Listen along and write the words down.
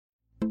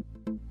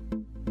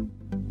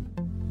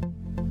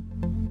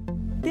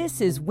This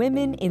is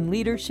Women in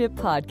Leadership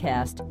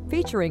Podcast,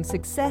 featuring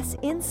success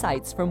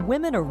insights from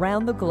women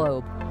around the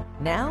globe.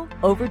 Now,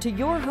 over to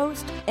your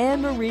host,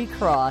 Anne-Marie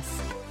Cross.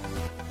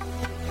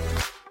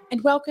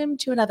 And welcome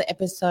to another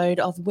episode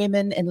of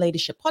Women in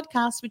Leadership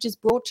Podcast, which is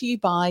brought to you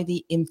by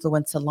the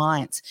Influence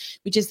Alliance,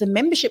 which is the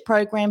membership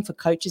program for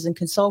coaches and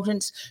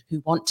consultants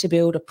who want to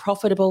build a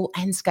profitable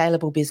and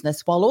scalable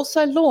business while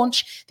also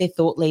launch their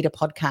Thought Leader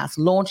podcast,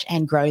 launch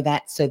and grow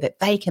that so that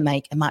they can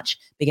make a much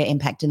bigger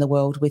impact in the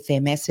world with their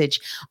message.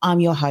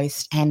 I'm your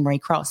host, Anne-Marie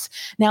Cross.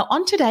 Now,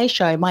 on today's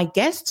show, my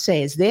guest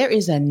says there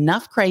is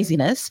enough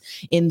craziness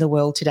in the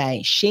world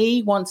today.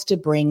 She wants to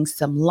bring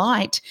some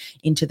light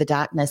into the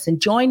darkness,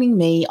 and joining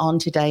me on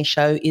today's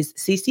show is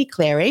Cece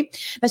Cleary.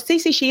 Now,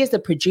 Cece, she is a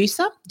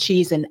producer, she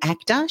is an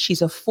actor,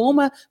 she's a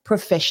former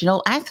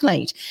professional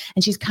athlete,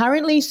 and she's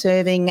currently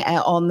serving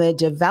on the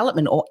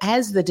development or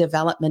as the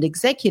development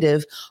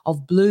executive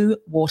of Blue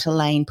Water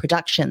Lane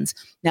Productions.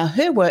 Now,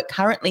 her work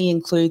currently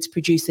includes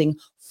producing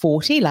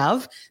 40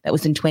 Love, that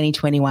was in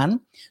 2021,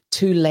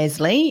 To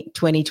Leslie,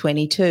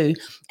 2022,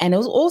 and it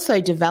was also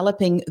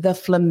developing The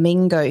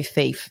Flamingo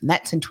Thief,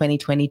 that's in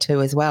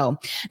 2022 as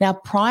well. Now,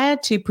 prior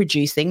to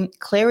producing,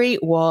 Cleary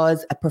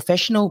was a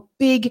professional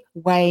big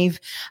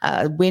wave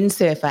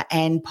windsurfer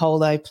and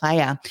polo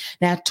player.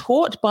 Now,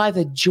 taught by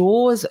the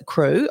Jaws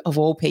crew, of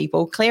all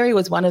people, Cleary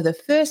was one of the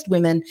first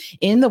women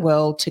in the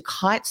world to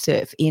kite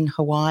surf in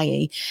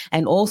Hawaii,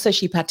 and also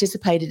she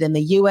participated in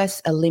the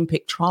US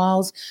Olympic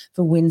trials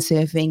for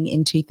windsurfing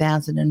in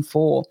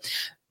 2004.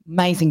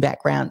 Amazing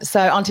background. So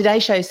on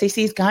today's show,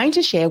 Cece is going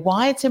to share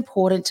why it's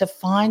important to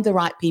find the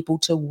right people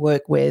to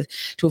work with,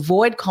 to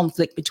avoid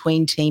conflict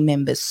between team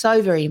members.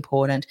 So very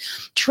important.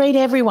 Treat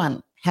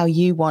everyone how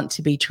you want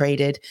to be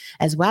treated,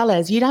 as well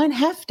as you don't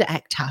have to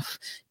act tough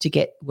to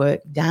get work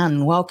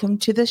done. Welcome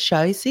to the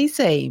show,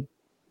 Cece.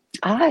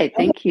 Hi,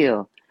 thank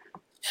you.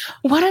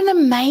 What an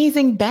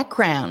amazing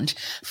background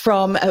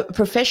from a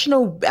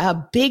professional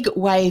big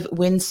wave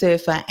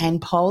windsurfer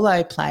and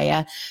polo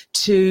player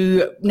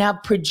to now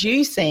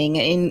producing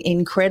in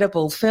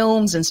incredible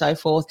films and so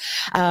forth.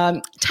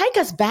 Take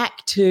us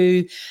back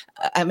to,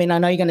 I mean, I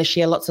know you're going to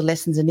share lots of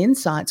lessons and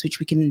insights which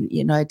we can,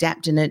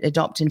 adapt and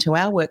adopt into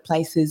our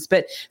workplaces,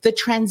 but the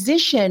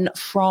transition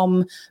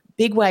from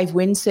big wave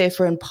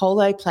windsurfer and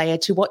polo player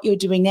to what you're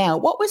doing now,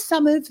 what were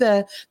some of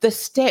the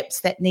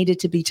steps that needed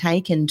to be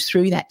taken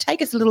through that?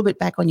 Take us a little bit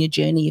back on your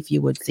journey, if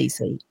you would,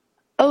 Cece.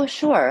 Oh,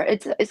 sure.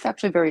 It's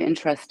actually very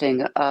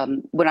interesting.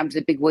 When I was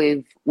a big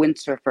wave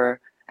windsurfer,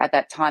 at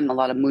that time, a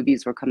lot of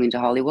movies were coming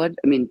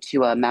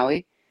to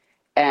Maui,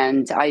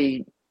 and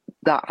I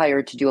got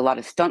hired to do a lot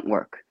of stunt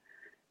work.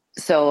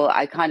 So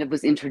I kind of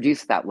was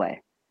introduced that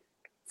way.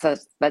 So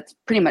that's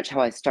pretty much how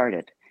I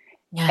started.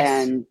 Yes.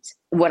 And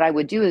what I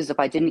would do is if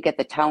I didn't get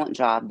the talent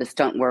job, the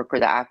stunt work or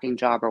the acting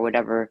job or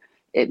whatever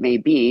it may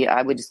be,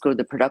 I would just go to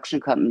the production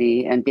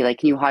company and be like,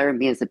 can you hire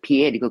me as a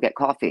PA to go get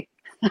coffee?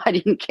 I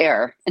didn't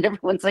care. And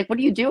everyone's like, what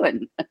are you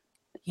doing?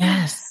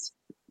 Yes.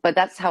 But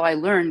that's how I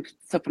learned.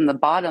 So from the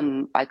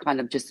bottom, I kind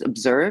of just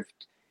observed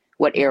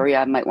what area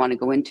I might want to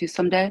go into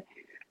someday.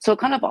 So it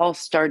kind of all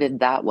started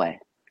that way.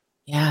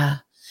 Yeah.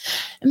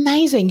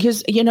 Amazing,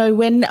 because,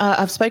 when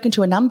I've spoken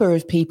to a number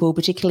of people,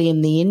 particularly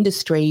in the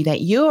industry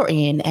that you're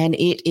in, and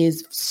it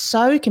is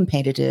so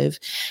competitive.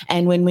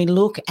 And when we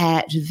look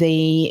at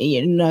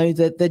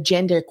the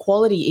gender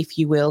equality, if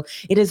you will,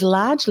 it is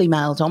largely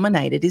male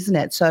dominated, isn't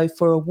it? So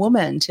for a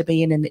woman to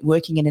be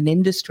working in an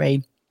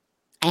industry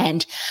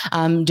and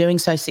doing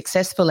so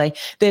successfully,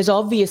 there's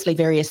obviously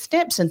various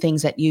steps and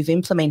things that you've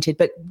implemented.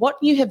 But what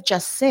you have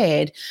just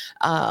said,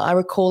 I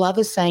recall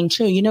others saying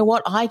too, you know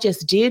what, I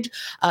just did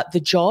the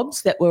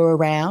jobs that were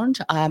around.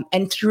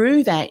 And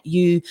through that,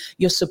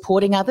 you're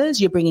supporting others,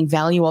 you're bringing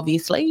value,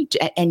 obviously,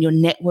 and you're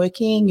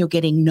networking, you're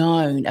getting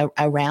known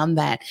around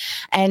that.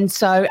 And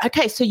so,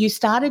 okay, so you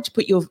started to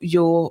put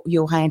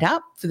your hand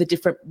up for the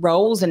different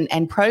roles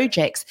and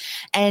projects.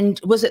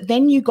 And was it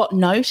then you got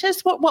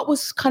noticed? What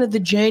was kind of the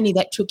journey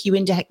that took you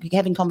into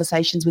having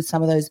conversations with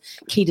some of those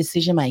key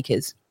decision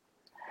makers?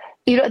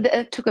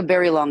 It took a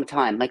very long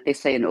time. Like they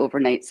say, an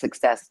overnight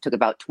success took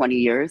about 20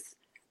 years.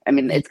 I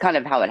mean, it's kind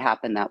of how it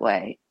happened that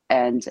way.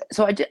 And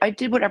so I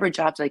did whatever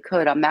jobs I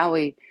could. On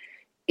Maui,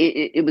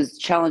 it was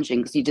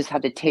challenging because you just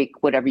had to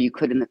take whatever you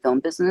could in the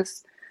film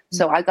business.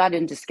 So I got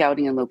into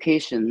scouting and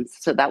locations.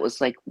 So that was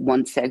like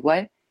one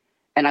segue.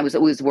 And I was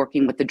always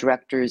working with the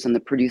directors and the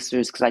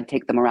producers because I'd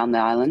take them around the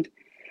island.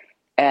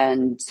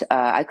 And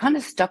I kind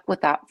of stuck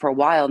with that for a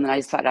while. And then I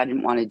decided I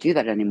didn't want to do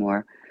that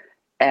anymore.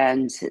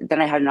 And then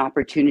I had an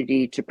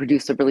opportunity to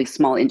produce a really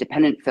small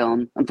independent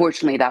film.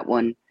 Unfortunately, that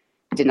one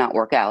did not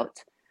work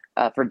out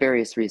for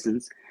various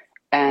reasons.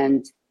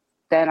 And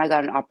then I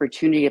got an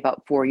opportunity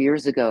about 4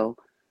 years ago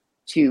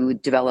to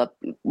develop,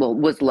 well, it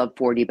was Love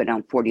 40, but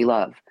now 40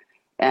 Love.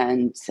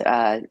 And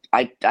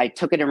I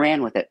took it and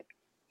ran with it.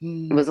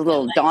 It was a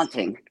little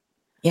daunting.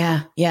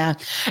 Yeah, yeah.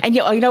 And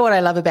you know what I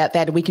love about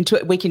that, we can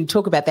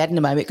talk about that in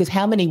a moment, because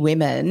how many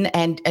women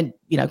and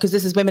because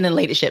this is Women in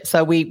Leadership,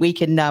 so we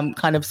can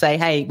kind of say,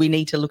 hey, we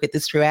need to look at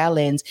this through our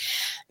lens.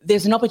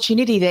 there's an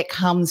opportunity that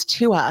comes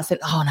to us that,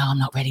 oh, no, I'm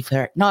not ready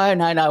for it. No,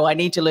 I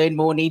need to learn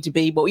more, need to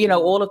be more,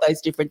 all of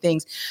those different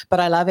things. But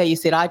I love how you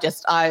said, I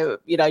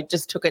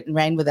just took it and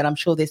ran with it. I'm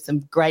sure there's some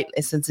great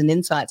lessons and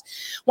insights.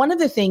 One of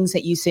the things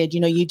that you said,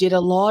 you did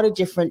a lot of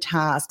different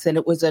tasks and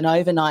it was an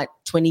overnight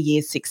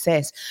 20-year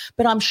success.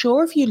 But I'm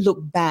sure if you look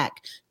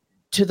back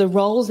to the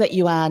roles that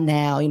you are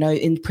now,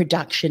 in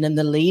production and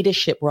the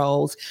leadership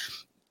roles,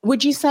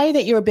 would you say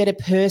that you're a better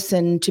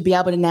person to be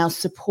able to now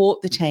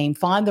support the team,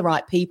 find the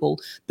right people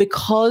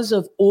because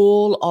of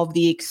all of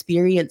the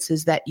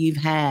experiences that you've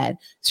had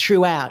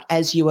throughout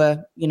as you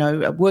were,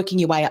 working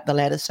your way up the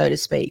ladder, so to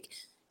speak?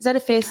 Is that a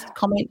fair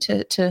comment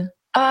to?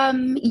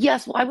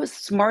 Yes. Well, I was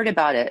smart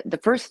about it. The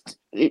first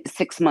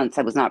 6 months,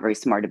 I was not very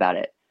smart about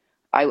it.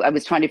 I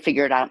was trying to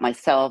figure it out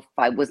myself.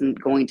 I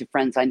wasn't going to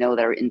friends I know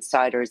that are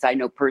insiders. I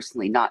know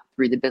personally, not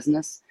through the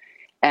business.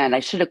 And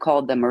I should have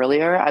called them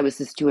earlier. I was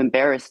just too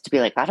embarrassed to be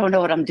like, I don't know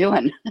what I'm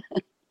doing.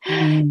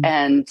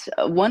 And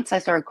once I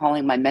started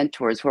calling my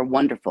mentors, who are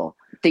wonderful,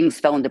 things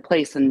fell into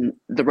place and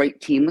the right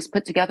team was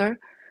put together.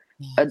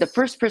 Yes. The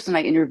first person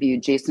I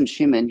interviewed, Jason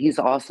Schumann, he's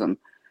awesome.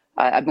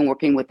 I've been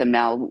working with him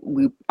now.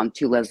 I'm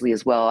to Leslie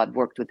as well. I've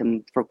worked with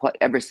him for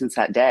ever since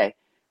that day.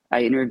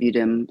 I interviewed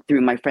him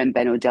through my friend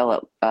Ben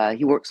O'Dell.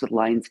 He works with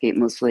Lionsgate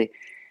mostly.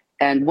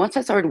 And once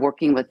I started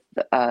working with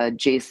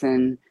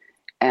Jason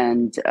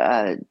and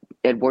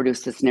Eduardo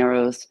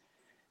Cisneros,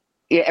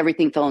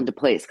 everything fell into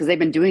place because they've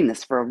been doing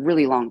this for a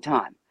really long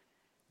time.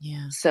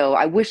 Yeah. So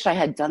I wish I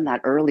had done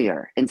that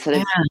earlier instead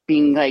of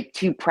being like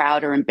too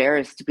proud or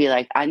embarrassed to be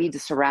like, I need to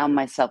surround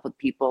myself with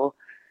people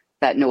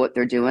that know what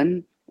they're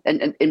doing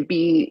and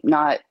be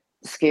not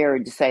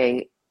scared to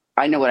say,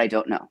 I know what I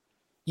don't know.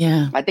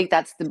 Yeah. I think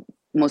that's the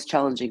most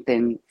challenging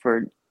thing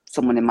for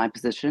someone in my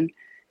position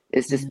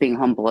is just being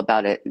humble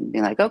about it and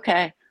being like,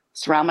 okay,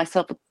 surround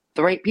myself with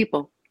the right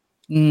people.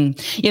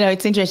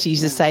 It's interesting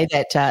to say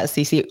that,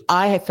 Cece.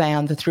 I have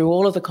found that through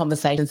all of the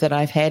conversations that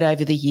I've had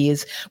over the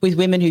years with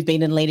women who've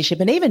been in leadership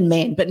and even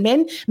men, but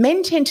men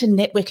tend to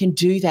network and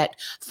do that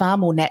far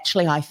more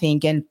naturally, I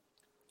think. And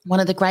one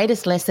of the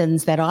greatest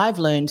lessons that I've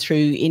learned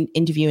through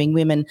interviewing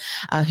women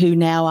who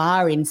now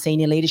are in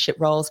senior leadership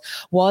roles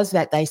was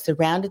that they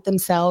surrounded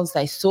themselves,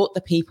 they sought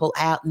the people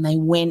out and they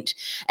went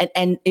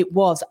and it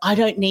was, I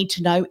don't need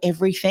to know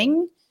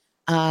everything.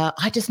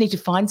 I just need to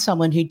find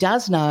someone who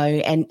does know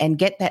and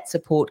get that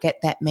support,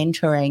 get that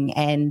mentoring.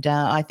 And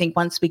I think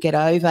once we get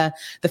over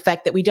the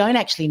fact that we don't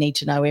actually need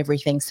to know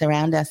everything,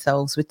 surround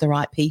ourselves with the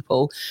right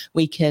people,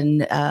 we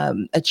can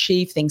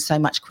achieve things so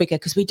much quicker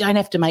because we don't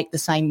have to make the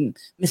same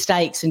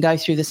mistakes and go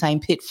through the same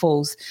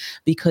pitfalls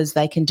because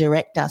they can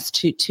direct us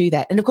to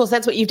that. And, of course,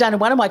 that's what you've done. And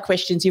one of my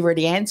questions you've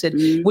already answered,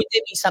 would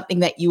there be something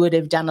that you would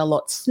have done a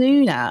lot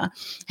sooner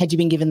had you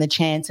been given the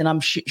chance? And I'm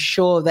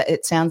sure that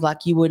it sounds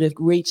like you would have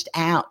reached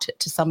out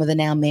to some of the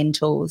now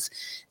mentors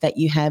that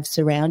you have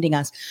surrounding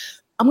us.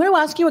 I'm going to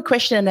ask you a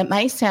question, and it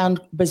may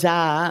sound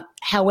bizarre.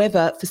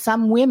 However, for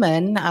some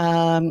women,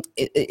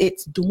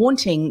 it's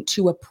daunting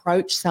to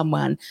approach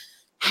someone.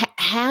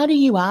 How do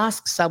you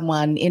ask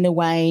someone in a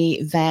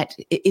way that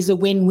is a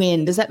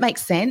win-win? Does that make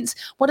sense?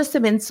 What are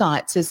some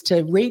insights as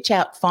to reach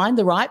out, find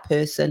the right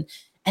person,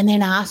 and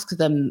then ask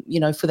them,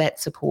 for that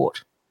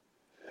support?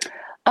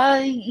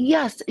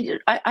 Yes,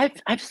 I've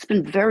just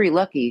been very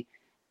lucky.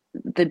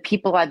 The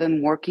people I've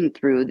been working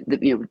through,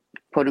 the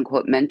quote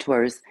unquote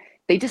mentors,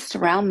 they just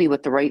surround me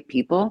with the right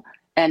people.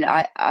 And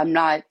I'm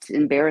not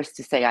embarrassed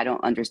to say I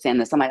don't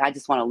understand this. I'm like, I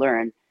just want to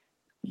learn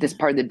this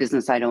part of the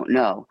business I don't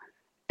know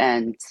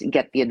and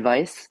get the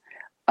advice.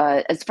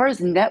 As far as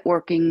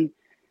networking,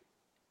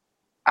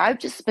 I've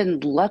just been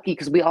lucky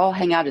because we all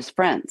hang out as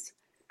friends.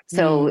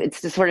 So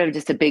it's just sort of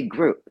just a big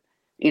group.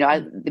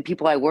 The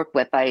people I work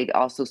with, I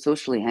also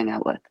socially hang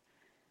out with.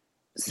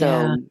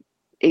 So,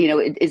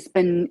 it's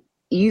been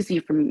easy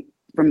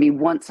for me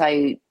once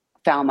I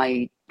found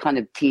my kind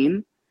of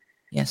team.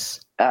 Yes.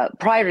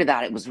 Prior to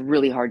that, it was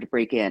really hard to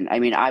break in. I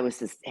mean, I was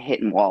just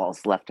hitting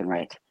walls left and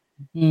right.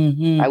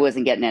 I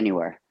wasn't getting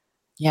anywhere.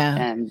 Yeah.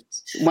 And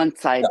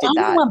once I did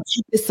that. I want to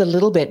unpack this a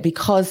little bit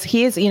because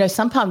here's,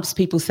 sometimes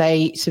people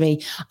say to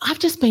me, I've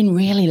just been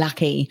really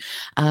lucky.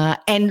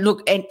 And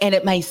look, and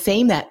it may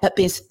seem that, but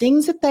there's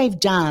things that they've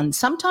done.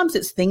 Sometimes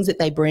it's things that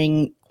they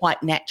bring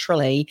quite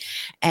naturally.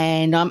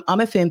 And I'm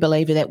a firm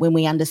believer that when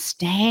we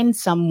understand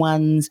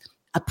someone's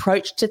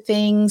approach to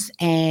things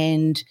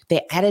and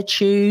their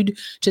attitude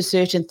to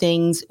certain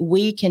things,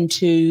 we can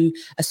to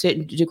a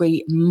certain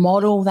degree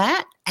model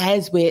that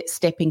as we're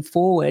stepping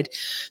forward.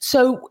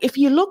 So if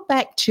you look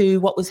back to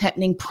what was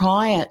happening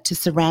prior to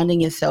surrounding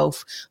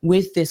yourself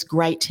with this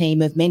great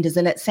team of mentors,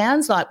 and it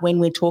sounds like when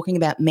we're talking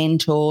about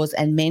mentors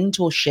and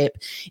mentorship,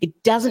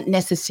 it doesn't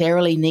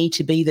necessarily need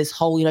to be this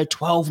whole,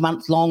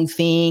 12-month long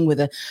thing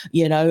with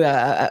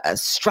a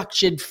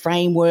structured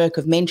framework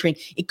of mentoring.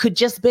 It could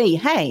just be,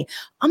 hey,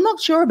 I'm not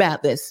sure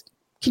about this.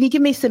 Can you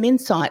give me some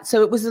insight?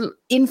 So it was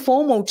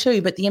informal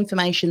too, but the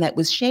information that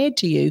was shared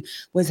to you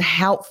was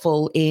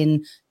helpful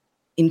in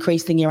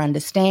increasing your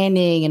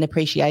understanding and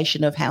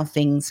appreciation of how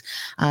things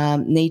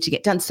need to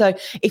get done. So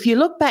if you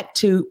look back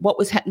to what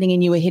was happening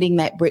and you were hitting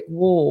that brick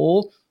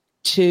wall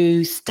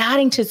to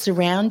starting to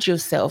surround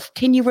yourself,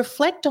 can you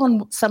reflect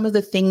on some of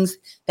the things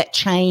that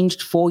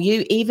changed for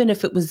you, even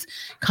if it was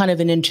kind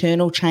of an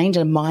internal change,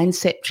 a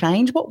mindset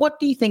change? What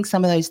do you think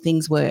some of those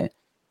things were?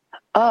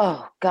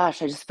 Oh,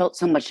 gosh, I just felt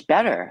so much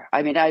better.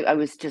 I mean, I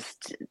was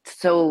just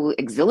so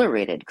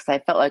exhilarated because I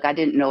felt like I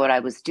didn't know what I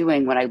was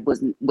doing when I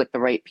wasn't with the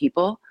right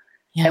people.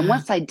 Yeah. And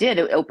once I did,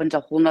 it opened a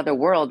whole nother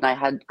world, and I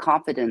had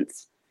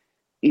confidence,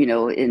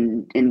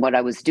 in what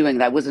I was doing.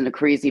 That I wasn't a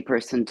crazy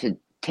person to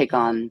take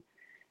on,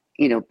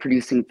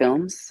 producing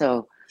films.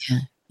 So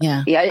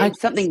yeah,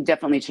 something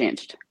definitely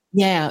changed.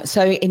 Yeah.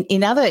 So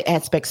in other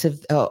aspects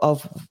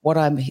of what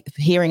I'm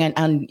hearing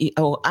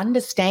or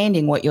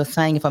understanding what you're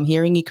saying, if I'm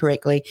hearing you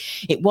correctly,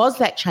 it was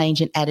that change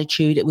in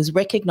attitude. It was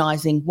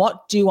recognizing,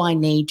 what do I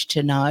need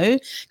to know?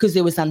 Because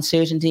there was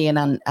uncertainty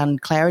and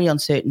unclarity on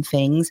certain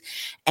things,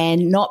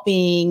 and not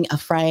being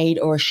afraid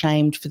or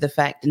ashamed for the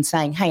fact and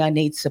saying, hey, I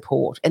need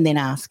support, and then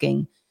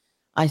asking.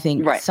 I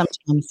think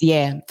sometimes,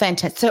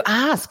 fantastic. So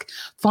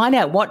find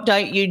out, what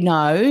don't you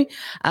know,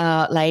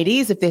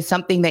 ladies, if there's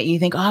something that you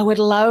think, I would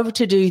love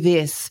to do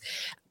this.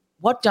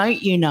 What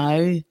don't you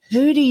know?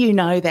 Who do you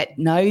know that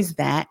knows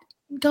that?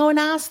 Go and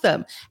ask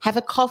them. Have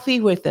a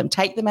coffee with them.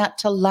 Take them out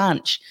to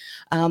lunch.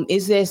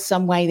 Is there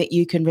some way that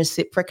you can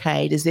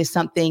reciprocate? Is there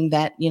something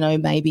that,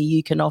 maybe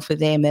you can offer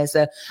them as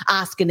a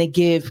ask and a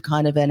give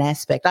kind of an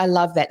aspect? I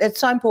love that. That's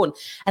so important.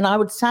 And I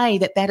would say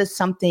that is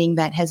something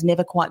that has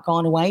never quite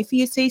gone away for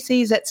you,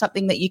 Cece. Is that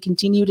something that you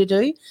continue to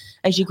do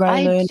as you grow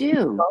and learn? I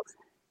do.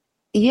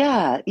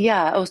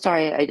 Yeah. Oh,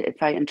 sorry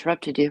if I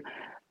interrupted you.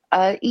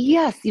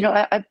 Yes,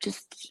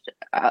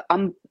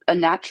 I'm a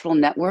natural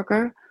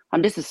networker.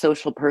 I'm just a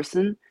social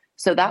person.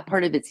 So that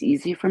part of it's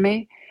easy for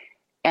me.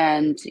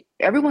 And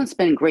everyone's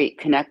been great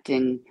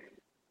connecting.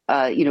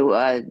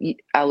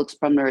 Alex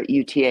Brumner at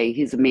UTA,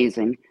 he's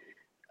amazing.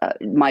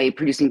 My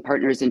producing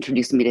partners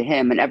introduced me to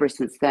him. And ever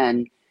since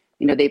then,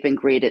 they've been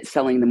great at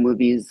selling the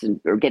movies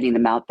or getting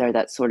them out there,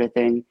 that sort of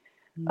thing.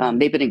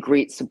 They've been a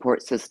great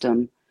support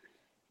system.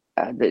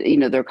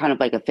 They're kind of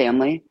like a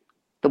family,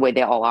 the way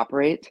they all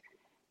operate.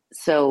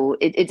 So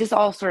it just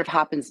all sort of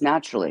happens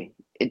naturally.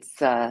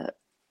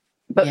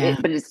 But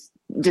it's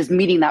just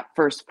meeting that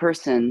first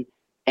person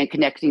and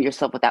connecting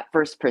yourself with that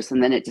first person.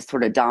 Then it just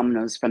sort of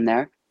dominoes from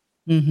there.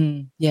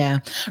 Mm-hmm. Yeah.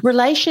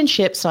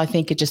 Relationships, I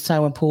think, are just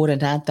so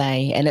important, aren't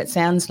they? And it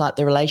sounds like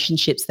the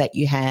relationships that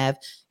you have,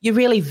 you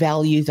really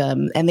value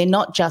them. And they're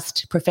not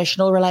just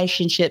professional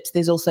relationships.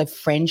 There's also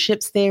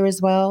friendships there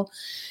as well.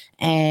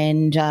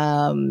 And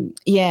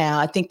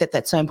I think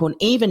that's so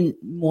important. Even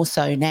more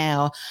so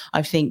now,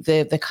 I think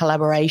the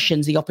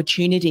collaborations, the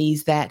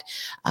opportunities that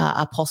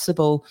are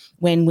possible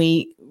when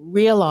we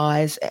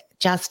realize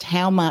just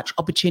how much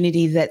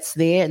opportunity that's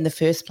there in the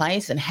first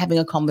place, and having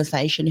a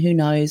conversation, who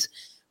knows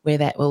where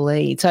that will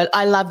lead. So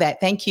I love that.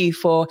 Thank you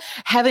for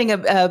having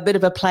a bit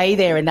of a play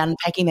there and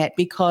unpacking that,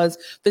 because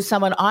for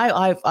someone,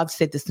 I've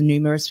said this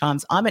numerous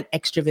times, I'm an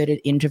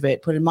extroverted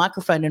introvert. Put a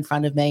microphone in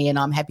front of me and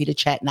I'm happy to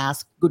chat and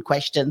ask good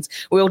questions.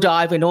 We'll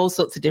dive in all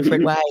sorts of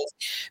different ways.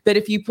 But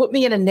if you put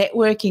me in a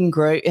networking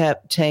group,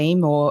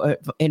 team or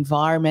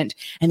environment,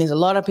 and there's a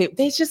lot of people,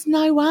 there's just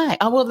no way.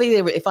 I will be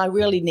there if I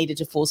really needed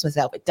to force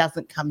myself. It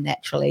doesn't come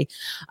naturally.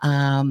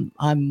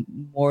 I'm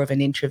more of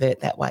an introvert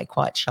that way,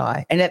 quite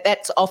shy. And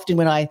that's often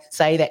when I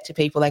say that to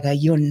people, they go,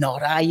 you're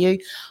not, are you?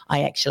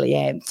 I actually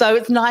am. So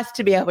it's nice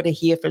to be able to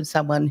hear from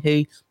someone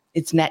who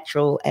it's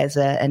natural as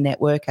a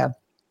networker.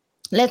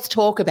 Let's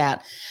talk about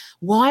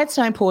why it's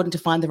so important to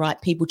find the right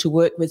people to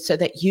work with so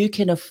that you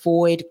can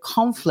avoid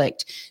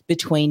conflict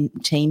between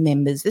team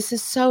members. This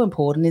is so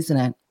important, isn't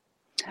it?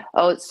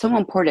 Oh, it's so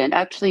important.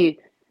 Actually,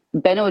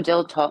 Ben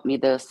O'Dill taught me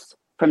this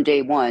from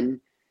day one.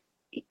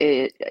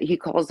 He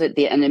calls it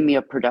the enemy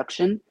of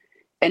production.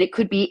 And it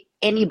could be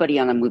anybody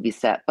on a movie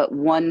set, but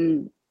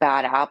one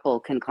bad apple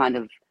can kind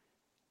of,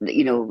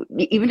 even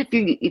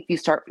if you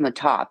start from the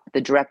top,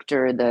 the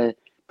director, the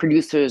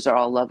producers are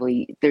all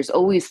lovely. There's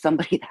always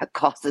somebody that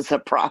causes a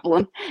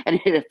problem, and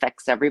it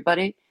affects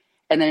everybody.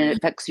 And then it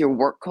affects your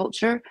work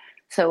culture.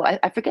 So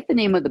I forget the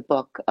name of the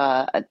book.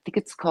 I think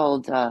it's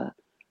called, I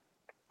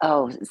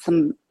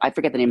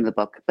forget the name of the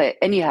book. But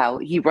anyhow,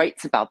 he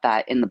writes about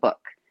that in the book.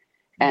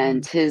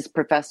 And his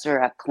professor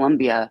at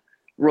Columbia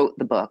wrote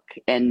the book.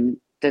 And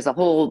there's a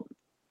whole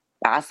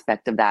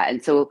aspect of that.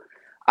 And so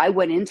I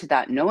went into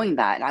that knowing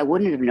that, and I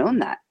wouldn't have known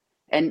that.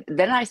 And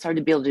then I started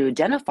to be able to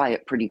identify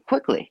it pretty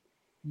quickly.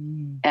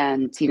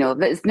 And,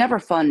 it's never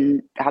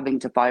fun having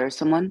to fire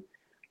someone.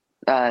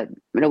 It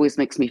always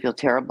makes me feel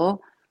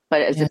terrible.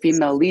 But as a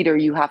female leader,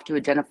 you have to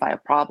identify a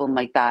problem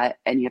like that,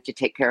 and you have to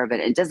take care of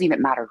it. And it doesn't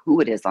even matter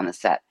who it is on a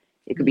set.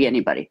 It could be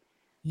anybody.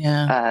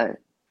 Yeah.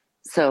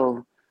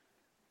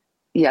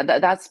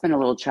 That's been a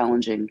little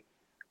challenging,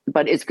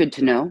 but it's good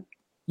to know.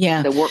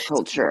 Yeah. The work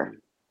culture.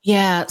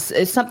 Yeah,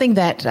 it's something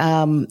that,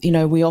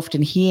 we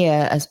often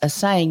hear as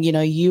saying,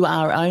 you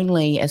are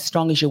only as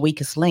strong as your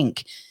weakest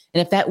link.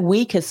 And if that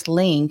weakest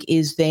link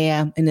is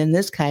there, and in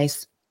this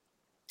case,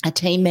 a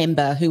team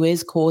member who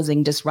is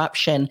causing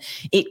disruption,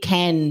 it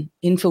can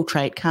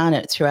infiltrate, can't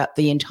it, throughout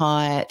the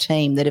entire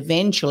team, that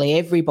eventually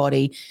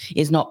everybody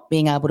is not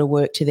being able to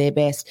work to their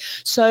best.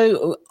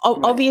 So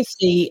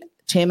obviously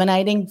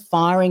terminating,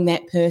 firing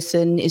that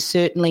person is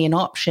certainly an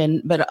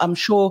option, but I'm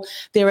sure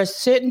there are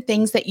certain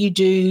things that you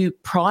do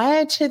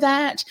prior to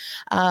that.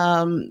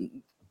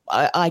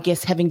 I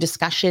guess having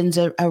discussions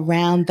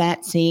around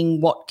that,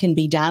 seeing what can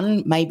be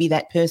done. Maybe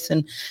that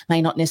person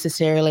may not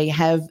necessarily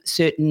have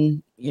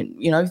certain,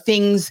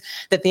 things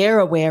that they're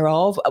aware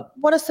of.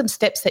 What are some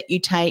steps that you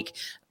take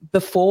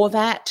before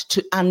that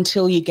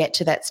until you get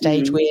to that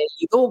stage where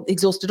you've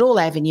exhausted all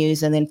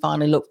avenues and then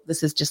finally, look,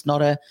 this is just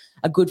not a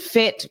good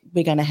fit.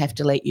 We're going to have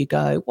to let you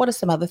go. What are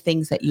some other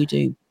things that you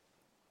do?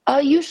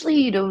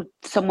 Usually,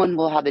 someone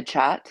will have a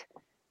chat.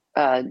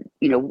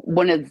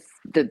 One of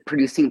the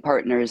producing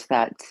partners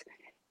that,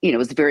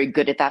 is very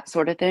good at that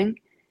sort of thing.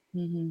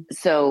 Mm-hmm.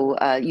 So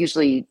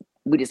usually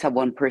we just have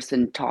one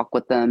person talk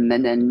with them,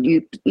 and then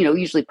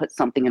usually put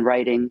something in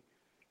writing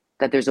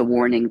that there's a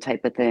warning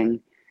type of thing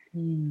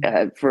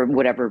for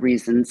whatever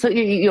reason. So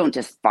you don't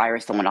just fire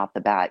someone off the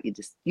bat. You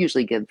just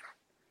usually give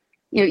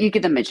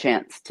them a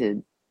chance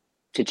to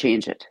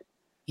change it.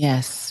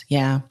 Yes,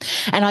 yeah.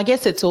 And I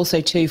guess it's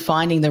also too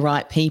finding the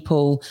right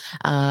people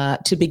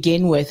to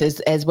begin with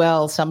as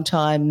well.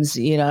 Sometimes,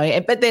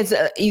 but there's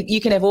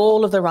you can have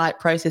all of the right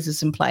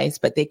processes in place,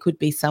 but there could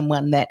be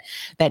someone that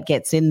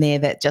gets in there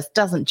that just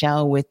doesn't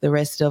gel with the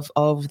rest of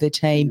the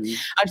team. Mm-hmm.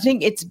 I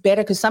think it's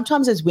better because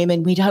sometimes as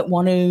women we don't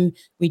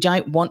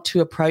want to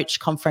approach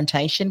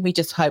confrontation. We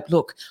just hope,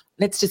 look,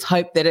 let's just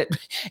hope that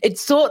it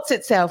sorts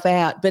itself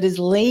out. But as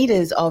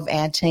leaders of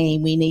our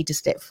team, we need to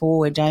step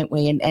forward, don't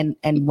we,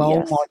 and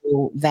role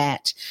model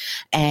that.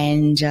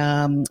 And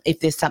if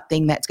there's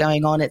something that's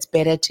going on, it's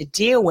better to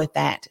deal with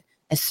that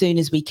as soon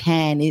as we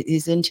can,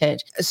 isn't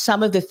it?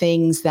 Some of the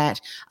things that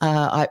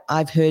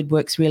I've heard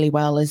works really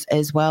well is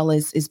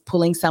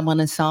pulling someone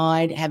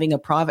aside, having a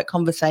private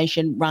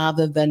conversation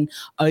rather than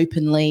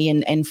openly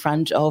and in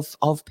front of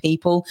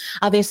people.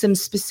 Are there some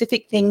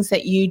specific things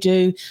that you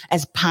do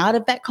as part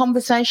of that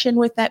conversation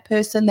with that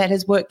person that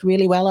has worked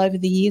really well over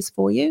the years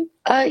for you?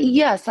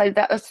 Yes,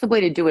 that's the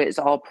way to do it, is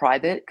all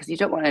private, because you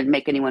don't want to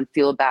make anyone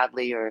feel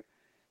badly, or,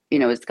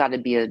 it's got to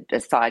be a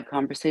side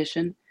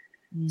conversation.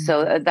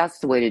 So that's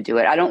the way to do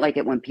it. I don't like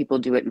it when people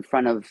do it in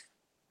front of,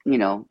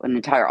 an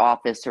entire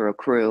office or a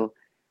crew.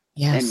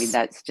 Yes. I mean,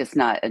 that's just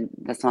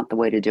that's not the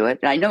way to do it.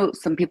 And I know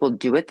some people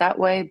do it that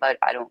way, but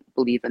I don't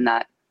believe in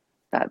that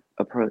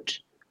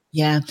approach.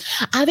 Yeah.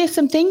 Are there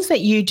some things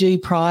that you do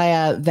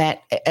prior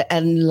that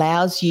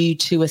allows you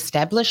to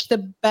establish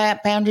the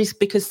boundaries?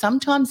 Because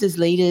sometimes as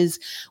leaders,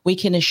 we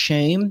can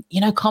assume,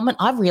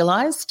 I've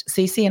realized,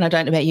 Cece, and I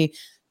don't know about you,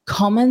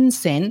 common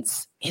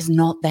sense is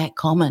not that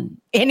common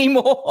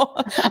anymore.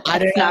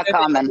 It's not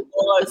common.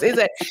 Is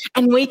it?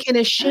 And we can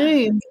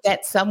assume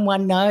that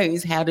someone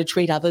knows how to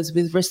treat others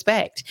with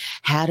respect.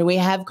 How do we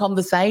have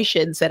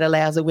conversations that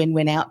allows a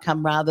win-win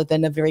outcome rather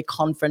than a very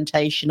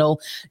confrontational,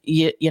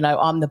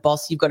 I'm the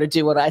boss, you've got to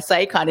do what I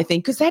say kind of thing?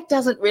 Because that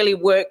doesn't really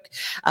work,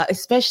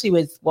 especially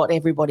with what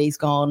everybody's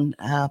gone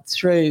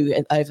through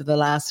over the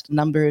last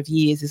number of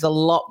years. There's a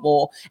lot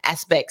more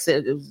aspects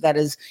that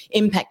has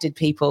impacted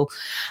people.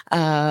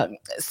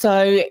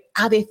 So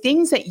are there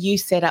things that you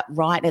set up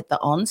right at the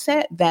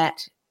onset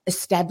that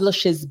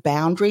establishes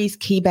boundaries,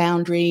 key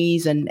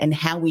boundaries, and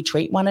how we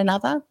treat one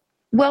another?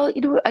 Well,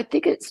 I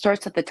think it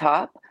starts at the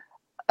top.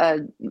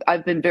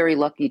 I've been very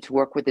lucky to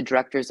work with the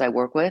directors I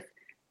work with.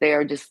 They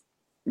are just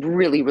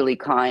really, really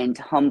kind,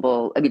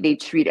 humble. I mean, they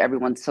treat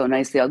everyone so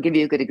nicely. I'll give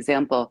you a good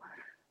example.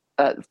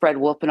 Fred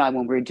Wolf and I,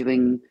 when we were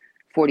doing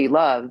 40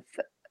 Love,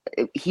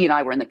 he and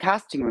I were in the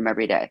casting room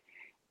every day.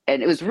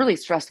 And it was really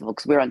stressful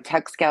because we were on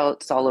tech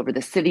scouts all over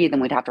the city.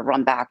 Then we'd have to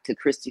run back to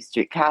Christie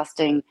Street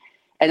casting.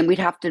 And then we'd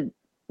have to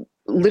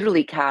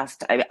literally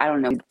cast, I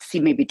don't know, see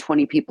maybe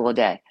 20 people a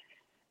day.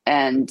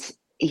 And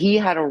he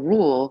had a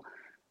rule,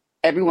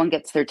 everyone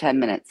gets their 10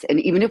 minutes. And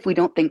even if we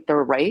don't think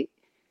they're right,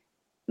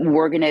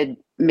 we're going to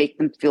make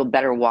them feel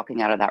better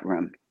walking out of that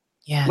room.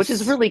 Yes. Which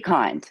is really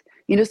kind.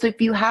 So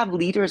if you have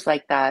leaders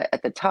like that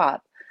at the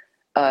top,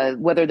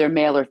 whether they're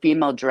male or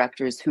female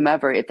directors,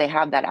 whomever, if they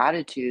have that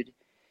attitude,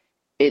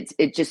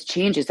 it just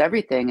changes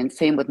everything. And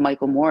same with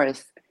Michael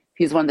Morris.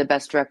 He's one of the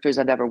best directors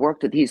I've ever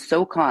worked with. He's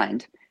so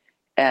kind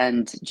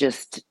and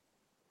just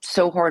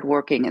so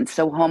hardworking and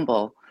so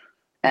humble.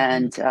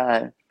 And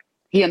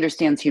he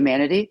understands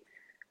humanity.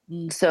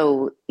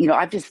 So,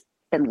 I've just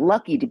been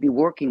lucky to be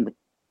working with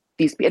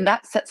these people. And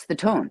that sets the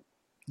tone.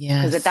 Yes.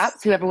 Because if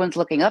that's who everyone's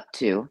looking up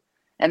to.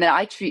 And then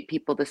I treat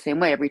people the same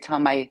way. Every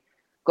time I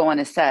go on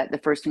a set, the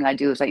first thing I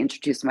do is I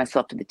introduce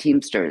myself to the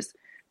Teamsters,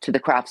 to the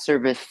craft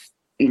service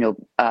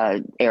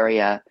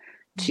area,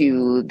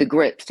 to the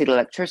Grips, to the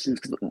electricians,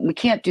 because we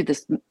can't do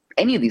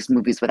any of these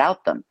movies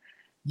without them.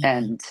 Yeah.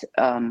 And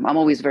I'm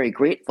always very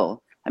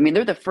grateful. I mean,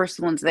 they're the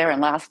first ones there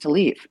and last to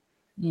leave,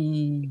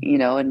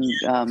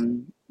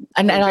 and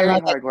And I very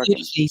love that hardworking.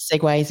 beautifully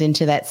segues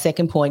into that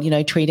second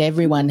point, treat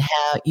everyone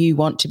how you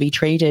want to be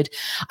treated.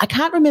 I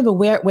can't remember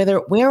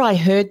where I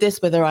heard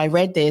this, whether I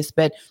read this,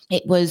 but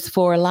it was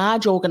for a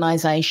large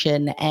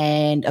organisation,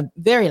 and a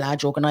very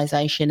large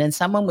organisation, and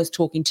someone was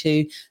talking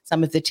to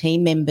some of the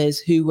team members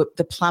who were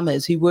the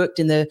plumbers who worked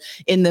in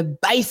the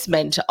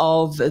basement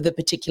of the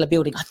particular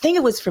building. I think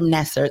it was from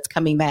NASA. It's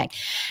coming back.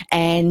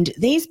 And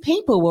these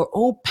people were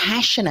all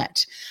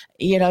passionate,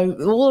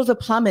 all of the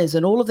plumbers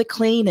and all of the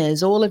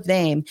cleaners, all of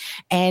them.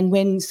 And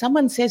when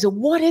someone says, well,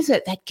 what is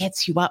it that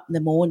gets you up in the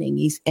morning?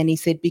 He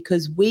said,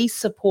 because we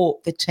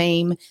support the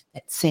team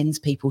that sends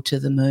people to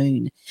the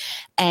moon.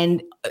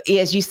 And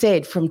as you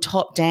said, from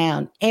top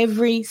down,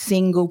 every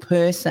single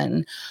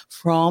person,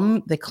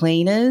 from the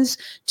cleaners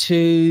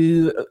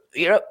to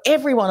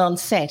everyone on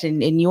set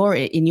in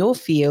your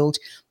field,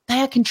 they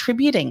are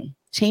contributing.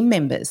 Team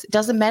members. It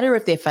doesn't matter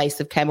if they're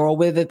face of camera or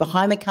whether they're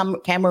behind the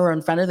camera or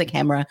in front of the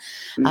camera.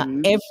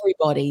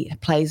 Everybody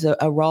plays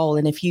a role.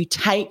 And if you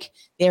take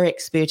their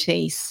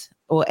expertise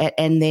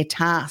and their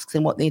tasks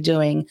and what they're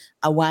doing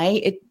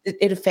away,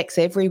 it affects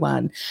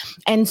everyone.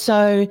 And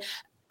so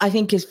I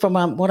think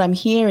from what I'm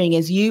hearing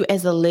is, you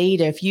as a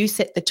leader, if you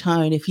set the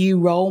tone, if you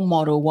role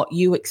model what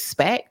you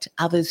expect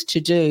others to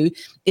do,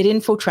 it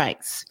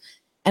infiltrates.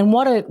 And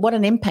what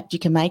an impact you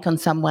can make on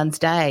someone's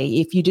day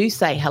if you do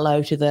say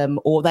hello to them,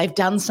 or they've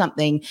done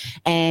something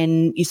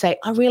and you say,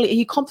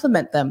 you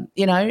compliment them.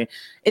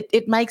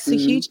 It makes a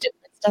huge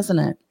difference, doesn't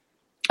it?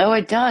 Oh,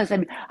 it does.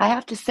 And I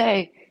have to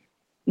say,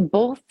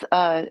 both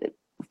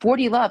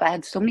 40 Love, I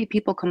had so many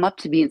people come up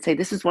to me and say,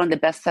 this is one of the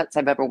best sets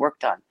I've ever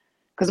worked on,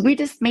 because we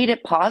just made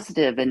it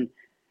positive. And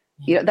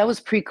that was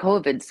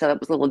pre-COVID, so that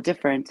was a little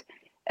different.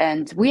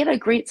 And we had a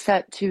great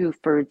set too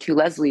for To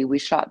Leslie. We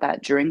shot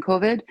that during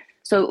COVID.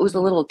 So it was a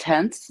little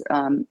tense.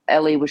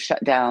 LA was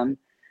shut down,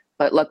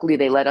 but luckily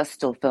they let us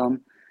still film.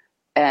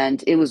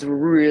 And it was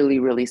really,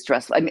 really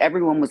stressful. I mean,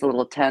 everyone was a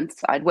little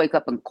tense. I'd wake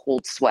up in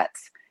cold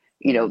sweats,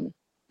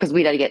 because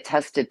we had to get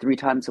tested 3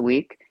 times a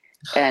week.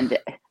 And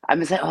I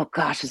was like, oh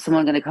gosh, is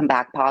someone going to come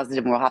back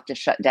positive and we'll have to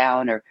shut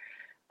down?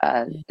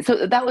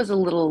 So that was a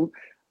little,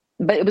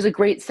 but it was a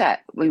great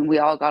set. We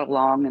all got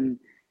along,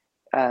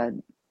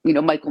 and,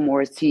 Michael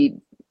Morris, he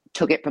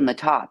took it from the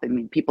top. I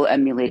mean, people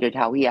emulated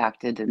how he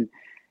acted, and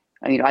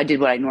I did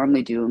what I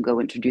normally do and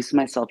go introduce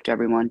myself to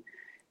everyone.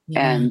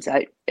 Yeah. And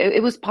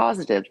it was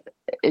positive.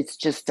 It's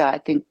just, I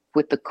think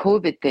with the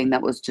COVID thing,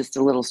 that was just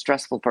a little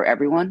stressful for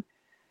everyone.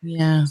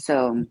 Yeah.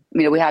 So,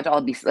 we had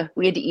to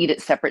eat at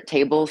separate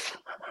tables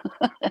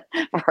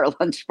for our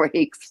lunch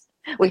breaks.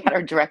 We had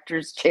our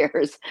director's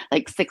chairs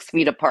like 6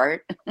 feet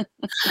apart.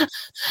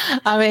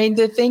 I mean,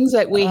 the things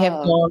that we have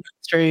gone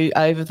through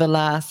over the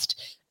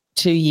last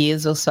 2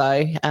 years or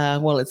so,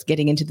 it's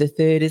getting into the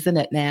third, isn't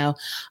it now?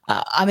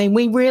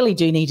 We really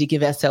do need to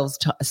give ourselves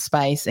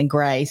space and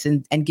grace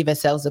and give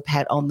ourselves a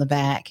pat on the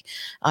back,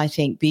 I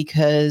think,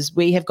 because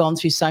we have gone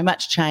through so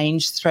much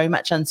change, so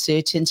much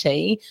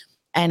uncertainty.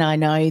 And I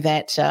know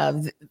that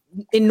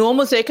in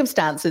normal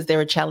circumstances, there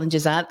are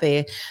challenges, aren't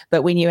there?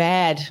 But when you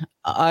add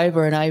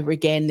over and over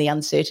again the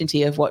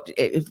uncertainty of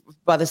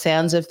by the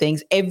sounds of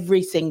things,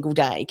 every single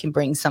day can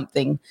bring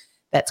something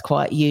that's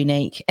quite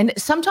unique. And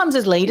sometimes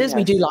as leaders,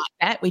 we do like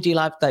that. We do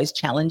like those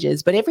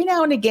challenges. But every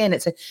now and again,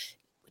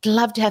 we'd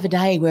love to have a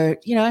day where,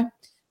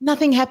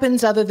 nothing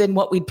happens other than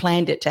what we'd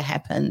planned it to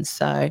happen.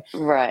 So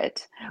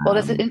right. Well,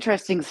 there's an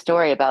interesting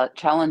story about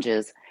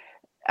challenges.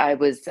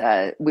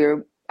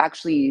 We're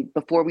actually,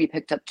 before we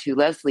picked up To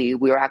Leslie,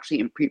 we were actually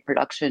in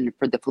pre-production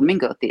for The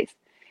Flamingo Thief.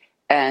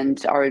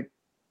 And our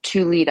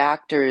 2 lead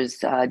actors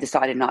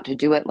decided not to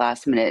do it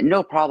last minute.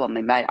 No problem.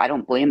 I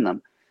don't blame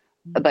them.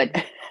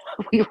 But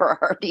we were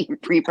already in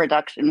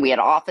pre-production. We had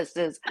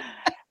offices.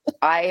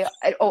 And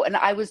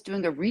I was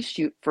doing a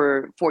reshoot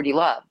for 40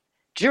 Love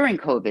during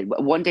COVID,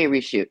 1-day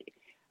reshoot.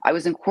 I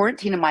was in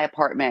quarantine in my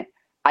apartment.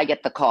 I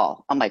get the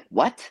call. I'm like,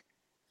 what?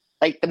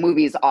 Like, the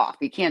movie's off.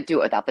 You can't do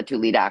it without the 2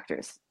 lead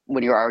actors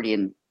when you're already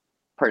in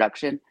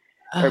production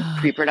or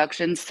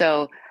pre-production.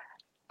 So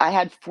I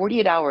had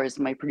 48 hours.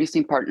 My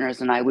producing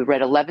partners and we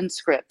read 11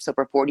 scripts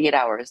over 48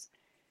 hours.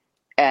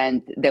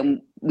 And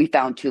then we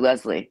found To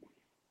Leslie.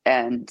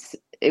 And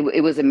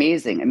it was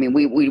amazing. I mean,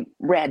 we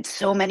read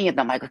so many of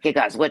them. Like, okay,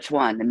 guys, which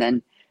one? And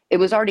then it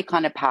was already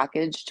kind of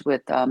packaged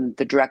with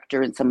the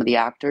director and some of the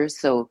actors.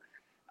 So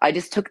I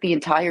just took the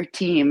entire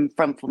team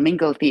from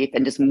Flamingo Thief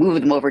and just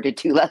moved them over to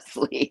To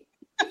Leslie.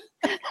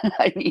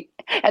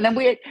 And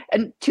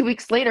then 2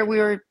 weeks later, we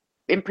were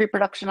in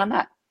pre-production on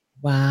that.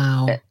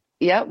 Wow.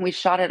 Yeah, we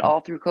shot it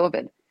all through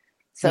COVID.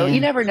 So you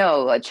never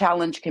know. A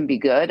challenge can be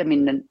good. I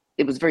mean,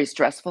 it was very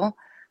stressful.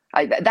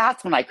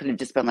 That's when I could have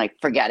just been like,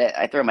 forget it.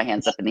 I throw my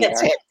hands up in the air.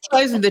 It.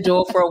 Closing the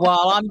door for a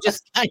while. I'm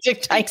just going to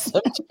take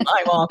some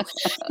time off.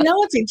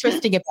 What's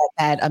interesting about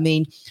that? I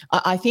mean,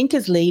 I think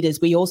as leaders,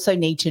 we also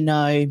need to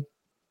know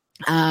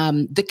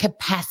the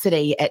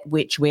capacity at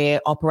which we're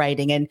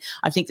operating. And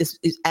I think this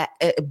is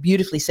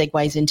beautifully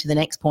segues into the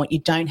next point. You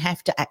don't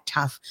have to act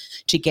tough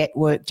to get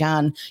work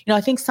done.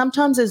 I think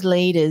sometimes as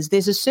leaders,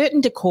 there's a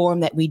certain decorum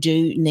that we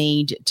do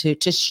need to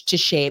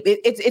share.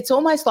 It's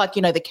almost like,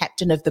 the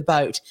captain of the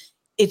boat.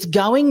 It's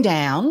going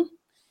down.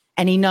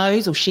 And he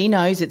knows or she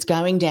knows it's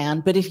going down.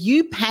 But if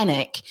you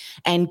panic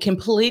and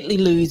completely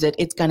lose it,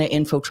 it's going to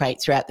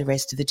infiltrate throughout the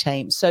rest of the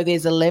team. So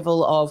there's a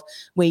level of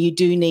where you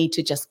do need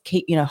to just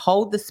keep,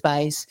 hold the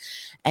space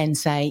and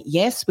say,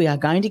 yes, we are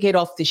going to get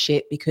off the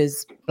ship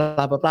because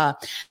blah, blah, blah.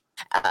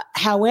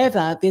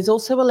 However, there's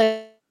also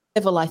a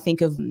level, I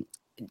think, of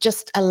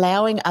just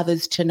allowing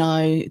others to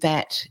know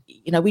that,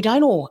 we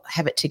don't all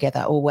have it together,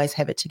 always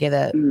have it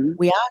together. Mm-hmm.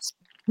 We are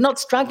not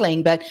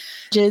struggling, but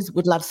just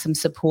would love some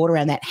support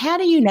around that. How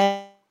do you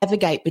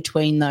navigate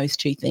between those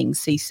two things,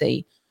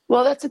 CC?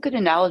 Well, that's a good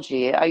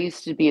analogy. I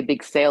used to be a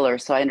big sailor,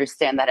 so I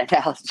understand that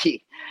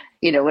analogy.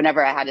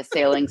 Whenever I had a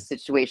sailing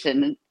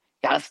situation,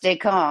 gotta stay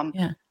calm.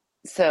 Yeah.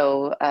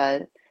 So,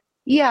 I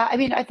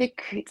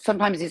think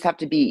sometimes you just have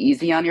to be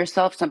easy on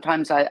yourself.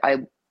 Sometimes I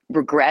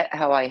regret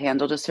how I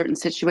handled a certain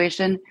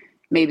situation.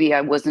 Maybe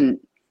I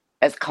wasn't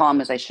as calm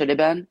as I should have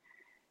been.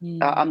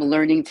 I'm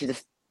learning to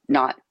just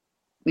not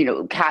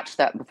catch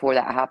that before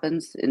that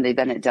happens, and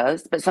then it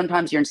does. But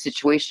sometimes you're in a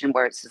situation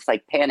where it's just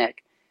like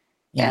panic.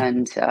 Yeah.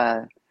 And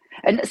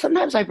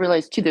sometimes I've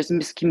realized too, there's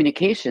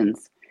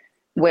miscommunications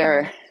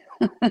where,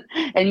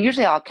 and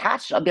usually I'll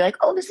be like,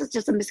 oh, this is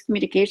just a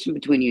miscommunication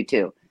between you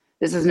two.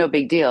 This is no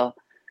big deal.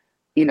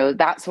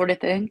 That sort of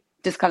thing.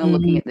 Just kind of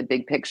looking at the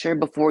big picture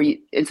before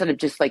instead of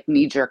just like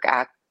knee-jerk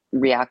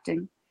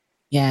reacting.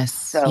 Yes.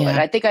 So, and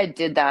I think I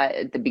did that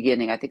at the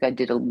beginning. I think I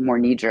did a more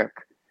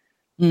knee-jerk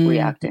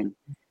reacting.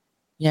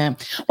 Yeah.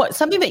 Well,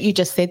 something that you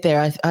just said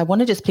there, I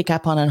want to just pick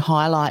up on and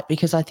highlight,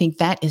 because I think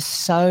that is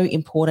so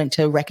important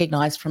to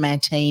recognise from our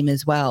team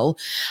as well.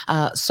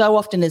 So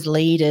often as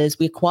leaders,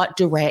 we're quite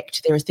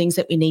direct. There are things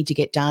that we need to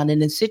get done.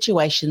 And in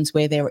situations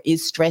where there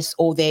is stress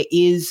or there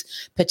is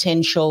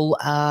potential,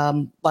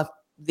 like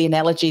the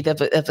analogy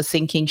of a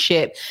sinking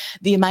ship,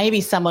 there may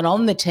be someone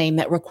on the team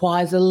that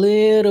requires a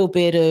little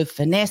bit of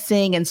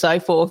finessing and so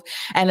forth.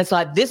 And it's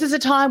like, this is a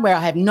time where I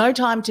have no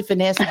time to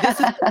finesse. This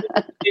is what we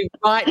can do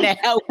right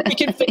now. We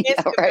can finesse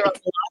because we're on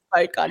the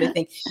lifeboat kind of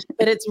thing.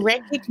 But it's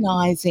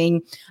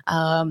recognising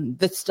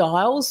the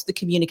styles, the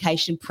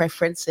communication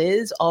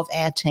preferences of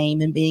our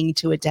team and being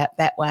to adapt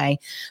that way.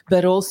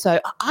 But also,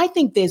 I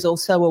think there's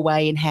also a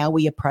way in how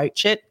we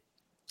approach it.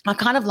 I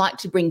kind of like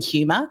to bring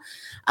humour.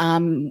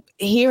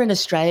 Here in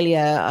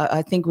Australia,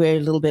 I think we're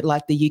a little bit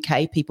like the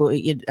UK people,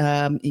 in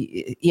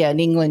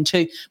England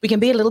too. We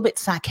can be a little bit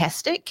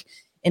sarcastic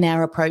in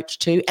our approach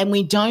too, and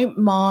we don't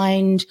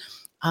mind,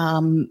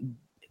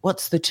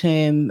 what's the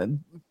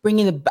term,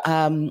 bringing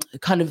the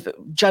kind of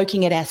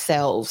joking at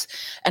ourselves.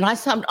 And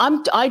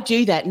I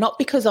do that not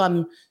because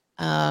I'm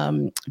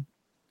kind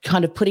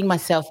of putting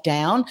myself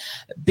down,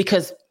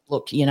 because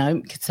look, you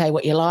could say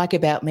what you like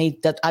about me.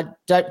 That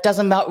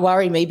doesn't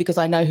worry me because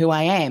I know who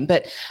I am.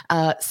 But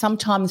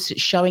sometimes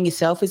showing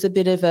yourself is a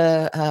bit of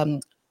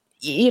an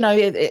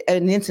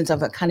instance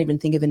of, I can't even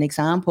think of an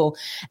example.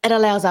 It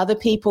allows other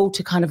people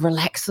to kind of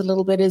relax a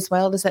little bit as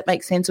well. Does that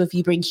make sense? Or if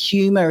you bring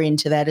humour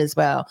into that as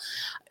well.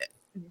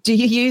 Do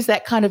you use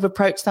that kind of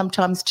approach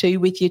sometimes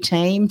too with your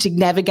team to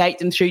navigate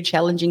them through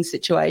challenging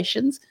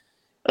situations?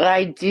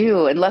 I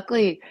do. And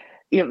luckily,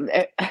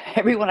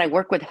 everyone I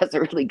work with has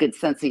a really good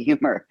sense of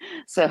humor.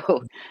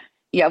 So,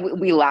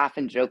 we laugh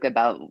and joke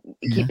about,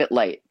 keep it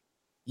light.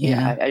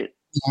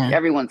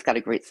 Everyone's got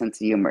a great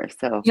sense of humor.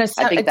 So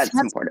I think that's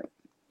important.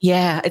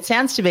 Yeah, it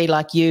sounds to me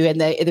like you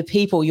and the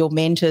people, your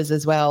mentors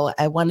as well,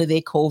 one of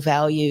their core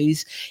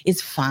values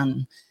is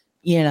fun.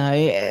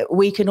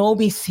 We can all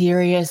be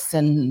serious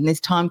and there's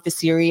time for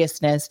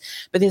seriousness,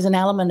 but there's an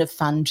element of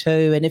fun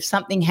too. And if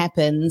something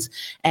happens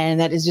and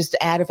that is just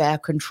out of our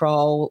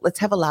control, let's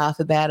have a laugh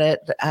about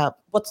it.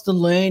 What's the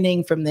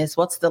learning from this?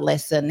 What's the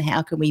lesson?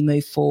 How can we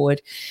move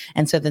forward?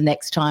 And so the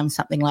next time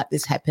something like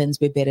this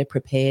happens, we're better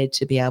prepared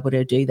to be able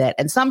to do that.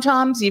 And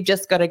sometimes you've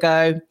just got to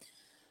go,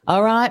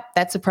 all right,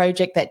 that's a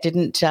project that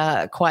didn't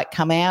quite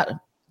come out,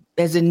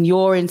 as in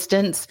your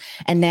instance,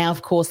 and now,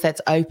 of course, that's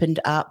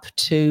opened up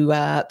to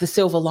the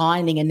silver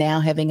lining and now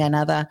having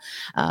another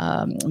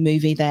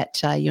movie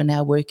that you're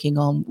now working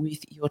on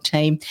with your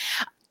team.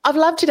 I've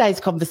loved today's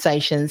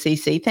conversation,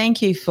 CC.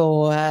 Thank you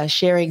for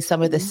sharing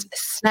some of the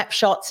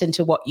snapshots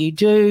into what you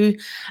do,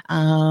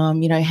 how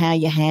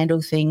you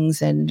handle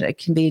things, and it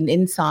can be an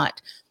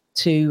insight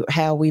to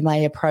how we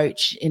may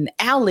approach in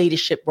our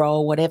leadership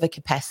role, whatever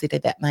capacity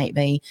that may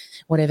be,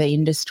 whatever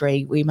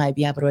industry, we may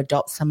be able to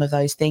adopt some of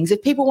those things.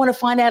 If people want to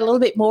find out a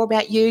little bit more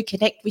about you,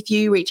 connect with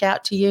you, reach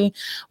out to you,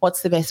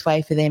 what's the best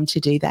way for them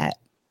to do that?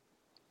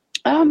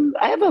 I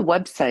have a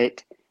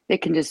website. They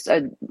can just,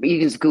 you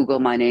can just Google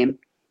my name,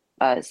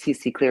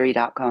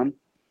 cccleary.com.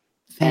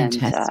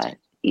 Fantastic. And,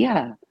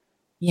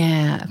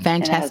 yeah, fantastic.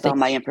 And it has all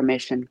my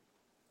information.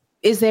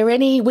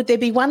 would there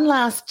be one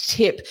last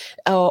tip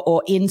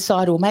or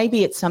insight, or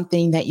maybe it's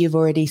something that you've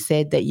already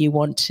said that you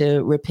want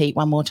to repeat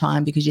one more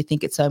time because you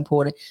think it's so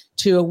important,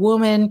 to a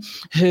woman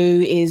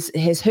who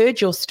has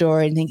heard your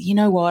story and think, you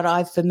know what,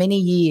 I for many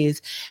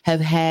years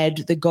have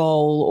had the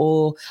goal,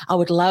 or I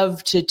would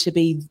love to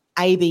be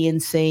A, B,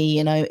 and C,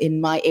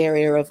 in my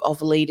area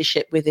of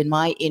leadership within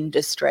my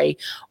industry.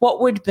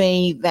 What would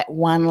be that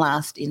one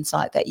last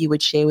insight that you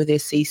would share with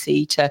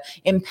SCC to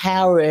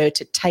empower her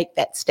to take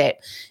that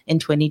step in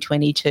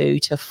 2022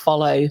 to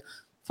follow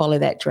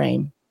that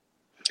dream?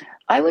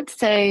 I would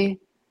say,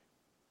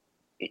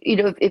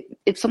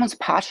 if someone's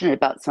passionate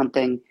about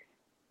something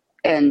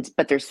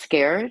but they're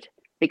scared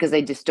because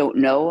they just don't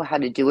know how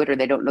to do it, or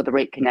they don't know the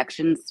right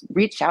connections,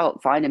 reach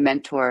out, find a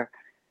mentor,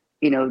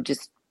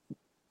 just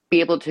be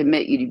able to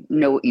admit you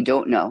know what you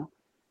don't know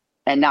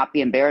and not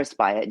be embarrassed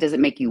by it. It doesn't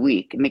make you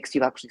weak. It makes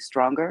you actually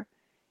stronger.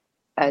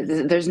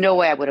 There's no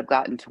way I would have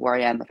gotten to where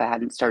I am if I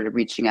hadn't started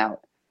reaching out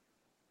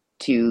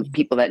to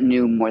people that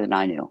knew more than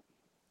I knew.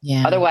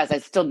 Yeah. Otherwise,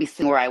 I'd still be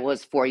sitting where I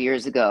was 4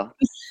 years ago,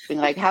 being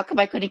like, how come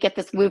I couldn't get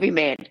this movie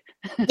made?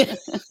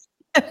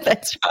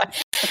 That's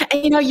right.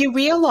 And, you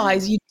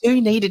realize you do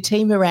need a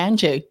team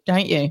around you,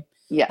 don't you?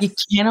 Yes. You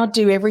cannot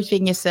do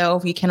everything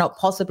yourself. You cannot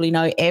possibly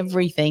know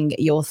everything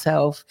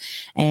yourself,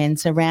 and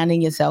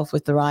surrounding yourself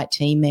with the right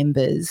team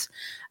members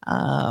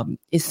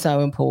is so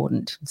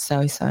important.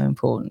 So, so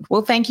important.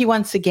 Well, thank you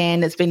once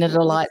again. It's been a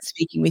delight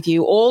speaking with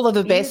you. All of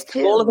the best,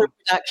 all of the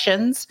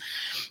productions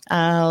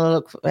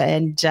of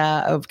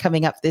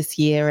coming up this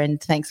year.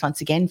 And thanks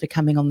once again for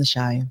coming on the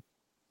show.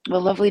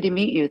 Well, lovely to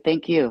meet you.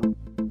 Thank you.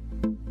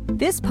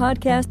 This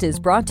podcast is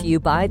brought to you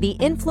by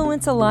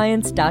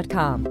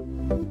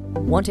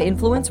theinfluencealliance.com. Want to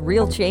influence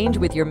real change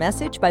with your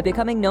message by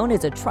becoming known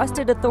as a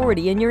trusted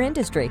authority in your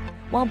industry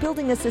while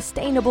building a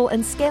sustainable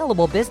and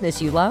scalable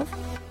business you love?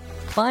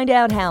 Find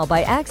out how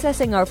by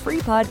accessing our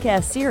free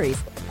podcast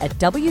series at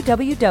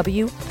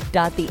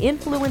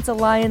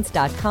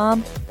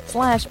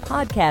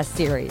www.theinfluencealliance.com/podcast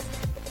series.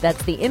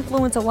 That's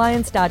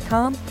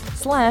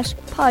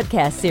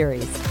theinfluencealliance.com/podcast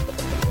series.